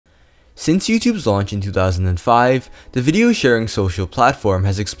Since YouTube's launch in 2005, the video sharing social platform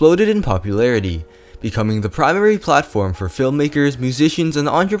has exploded in popularity, becoming the primary platform for filmmakers, musicians, and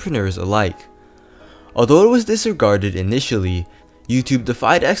entrepreneurs alike. Although it was disregarded initially, YouTube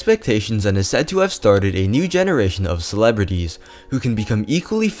defied expectations and is said to have started a new generation of celebrities who can become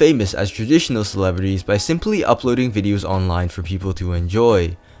equally famous as traditional celebrities by simply uploading videos online for people to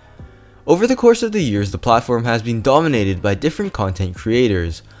enjoy. Over the course of the years, the platform has been dominated by different content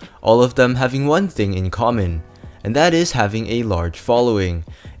creators, all of them having one thing in common, and that is having a large following,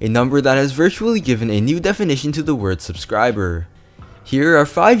 a number that has virtually given a new definition to the word subscriber. Here are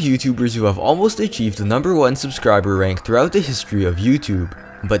 5 YouTubers who have almost achieved the #1 subscriber rank throughout the history of YouTube,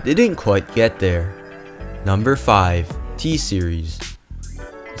 but didn't quite get there. Number 5. T-Series.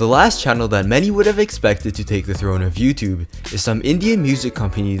 The last channel that many would have expected to take the throne of YouTube is some Indian music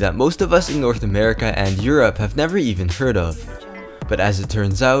company that most of us in North America and Europe have never even heard of. But as it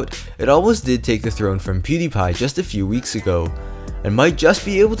turns out, it almost did take the throne from PewDiePie just a few weeks ago, and might just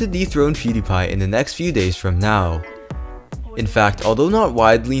be able to dethrone PewDiePie in the next few days from now. In fact, although not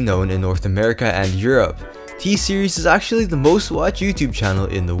widely known in North America and Europe, T-Series is actually the most watched YouTube channel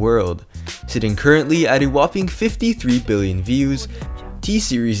in the world. Sitting currently at a whopping 53 billion views,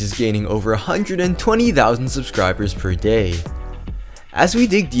 T-Series is gaining over 120,000 subscribers per day. As we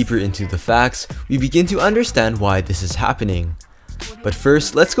dig deeper into the facts, we begin to understand why this is happening. But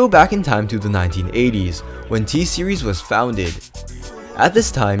first, let's go back in time to the 1980s, when T-Series was founded. At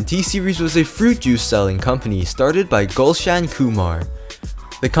this time, T-Series was a fruit juice selling company started by Gulshan Kumar.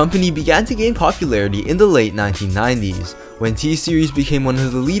 The company began to gain popularity in the late 1990s, when T-Series became one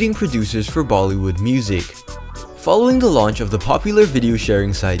of the leading producers for Bollywood music. Following the launch of the popular video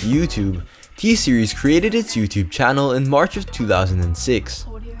sharing site YouTube, T-Series created its YouTube channel in March of 2006.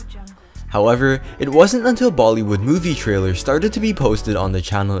 However, it wasn't until Bollywood movie trailers started to be posted on the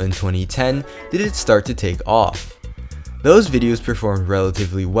channel in 2010 did it start to take off. Those videos performed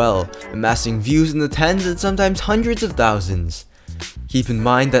relatively well, amassing views in the tens and sometimes hundreds of thousands. Keep in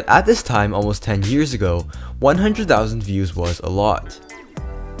mind that at this time, almost 10 years ago, 100,000 views was a lot.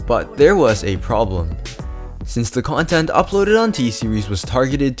 But there was a problem. Since the content uploaded on T-Series was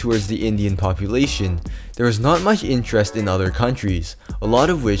targeted towards the Indian population, there was not much interest in other countries, a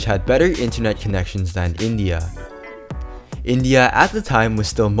lot of which had better internet connections than India. India at the time was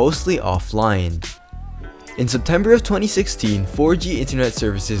still mostly offline. In September of 2016, 4G internet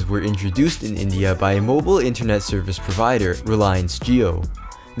services were introduced in India by a mobile internet service provider, Reliance Jio.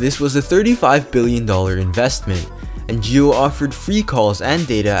 This was a $35 billion investment, and Jio offered free calls and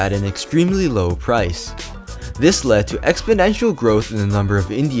data at an extremely low price. This led to exponential growth in the number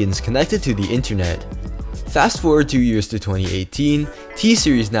of Indians connected to the internet. Fast forward 2 years to 2018,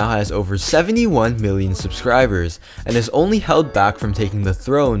 T-Series now has over 71 million subscribers and is only held back from taking the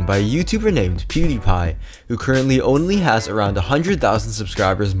throne by a YouTuber named PewDiePie, who currently only has around 100,000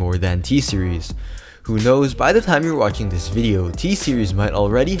 subscribers more than T-Series. Who knows, by the time you're watching this video, T-Series might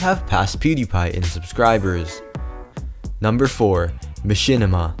already have passed PewDiePie in subscribers. Number 4.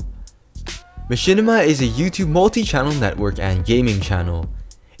 Machinima. Machinima is a YouTube multi-channel network and gaming channel.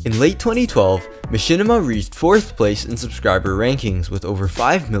 In late 2012, Machinima reached 4th place in subscriber rankings with over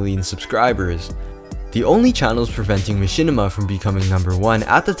 5 million subscribers. The only channels preventing Machinima from becoming #1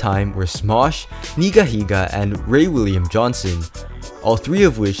 at the time were Smosh, Nigahiga, and Ray William Johnson, all 3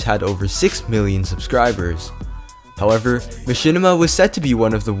 of which had over 6 million subscribers. However, Machinima was said to be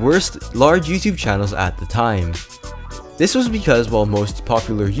one of the worst large YouTube channels at the time. This was because while most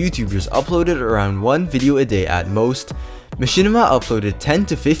popular YouTubers uploaded around 1 video a day at most, Machinima uploaded 10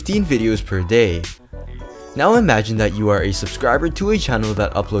 to 15 videos per day. Now imagine that you are a subscriber to a channel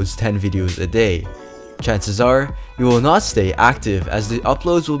that uploads 10 videos a day. Chances are, you will not stay active as the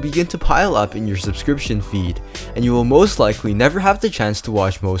uploads will begin to pile up in your subscription feed, and you will most likely never have the chance to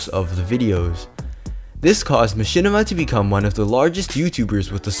watch most of the videos. This caused Machinima to become one of the largest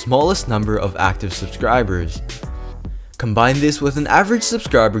YouTubers with the smallest number of active subscribers. Combine this with an average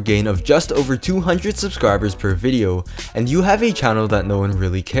subscriber gain of just over 200 subscribers per video, and you have a channel that no one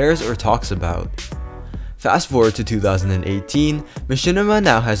really cares or talks about. Fast forward to 2018, Machinima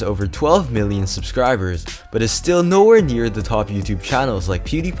now has over 12 million subscribers, but is still nowhere near the top YouTube channels like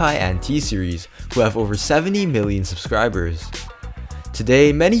PewDiePie and T-Series, who have over 70 million subscribers.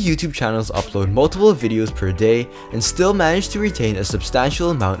 Today, many YouTube channels upload multiple videos per day and still manage to retain a substantial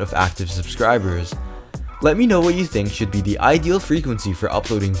amount of active subscribers. Let me know what you think should be the ideal frequency for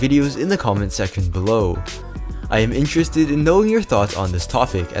uploading videos in the comment section below. I am interested in knowing your thoughts on this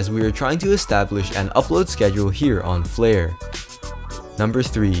topic as we are trying to establish an upload schedule here on Flare. Number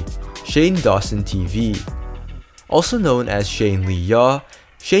 3. Shane Dawson TV. Also known as Shane Lee Yaw,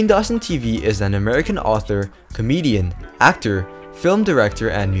 Shane Dawson TV is an American author, comedian, actor, film director,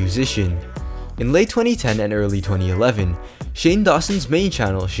 and musician. In late 2010 and early 2011, Shane Dawson's main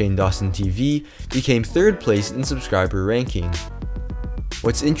channel, Shane Dawson TV, became third place in subscriber ranking.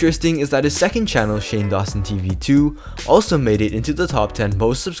 What's interesting is that his second channel, Shane Dawson TV 2, also made it into the top 10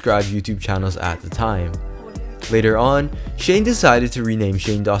 most subscribed YouTube channels at the time. Later on, Shane decided to rename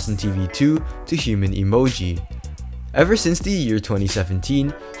Shane Dawson TV 2 to Human Emoji. Ever since the year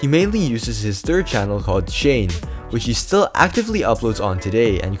 2017, he mainly uses his third channel called Shane, which he still actively uploads on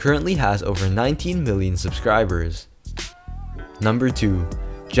today and currently has over 19 million subscribers. Number 2.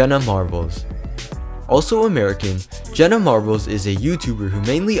 Jenna Marbles. Also American, Jenna Marbles is a YouTuber who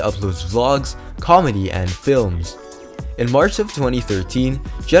mainly uploads vlogs, comedy, and films. In March of 2013,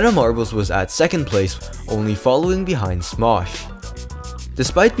 Jenna Marbles was at second place, only following behind Smosh.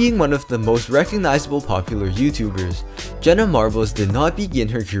 Despite being one of the most recognizable popular YouTubers, Jenna Marbles did not begin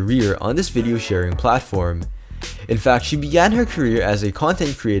her career on this video sharing platform. In fact, she began her career as a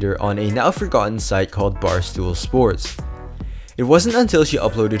content creator on a now forgotten site called Barstool Sports. It wasn't until she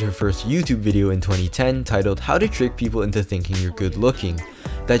uploaded her first YouTube video in 2010 titled How to Trick People into Thinking You're Good Looking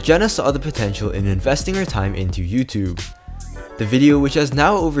that Jenna saw the potential in investing her time into YouTube. The video, which has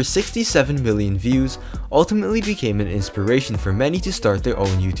now over 67 million views, ultimately became an inspiration for many to start their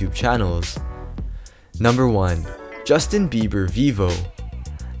own YouTube channels. Number 1. Justin Bieber Vivo.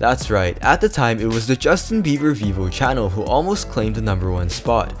 That's right, at the time it was the Justin Bieber Vivo channel who almost claimed the number 1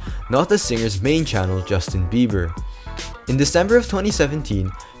 spot, not the singer's main channel, Justin Bieber. In December of 2017,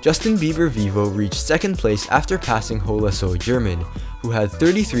 Justin Bieber Vivo reached second place after passing Hola So German, who had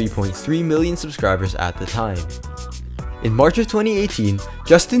 33.3 million subscribers at the time. In March of 2018,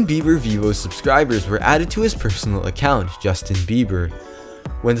 Justin Bieber Vivo's subscribers were added to his personal account, Justin Bieber.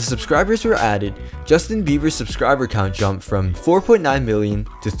 When the subscribers were added, Justin Bieber's subscriber count jumped from 4.9 million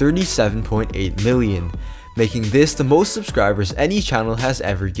to 37.8 million, making this the most subscribers any channel has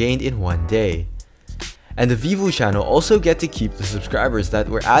ever gained in one day. And the Vivo channel also get to keep the subscribers that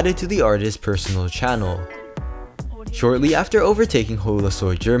were added to the artist's personal channel. Shortly after overtaking Hola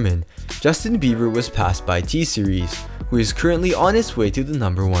So German, Justin Bieber was passed by T-Series, who is currently on its way to the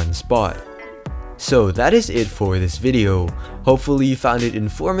number 1 spot. So that is it for this video. Hopefully you found it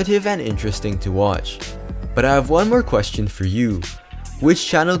informative and interesting to watch. But I have one more question for you. Which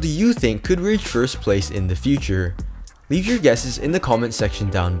channel do you think could reach first place in the future? Leave your guesses in the comment section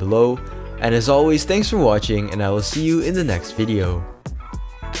down below. And as always, thanks for watching, and I will see you in the next video.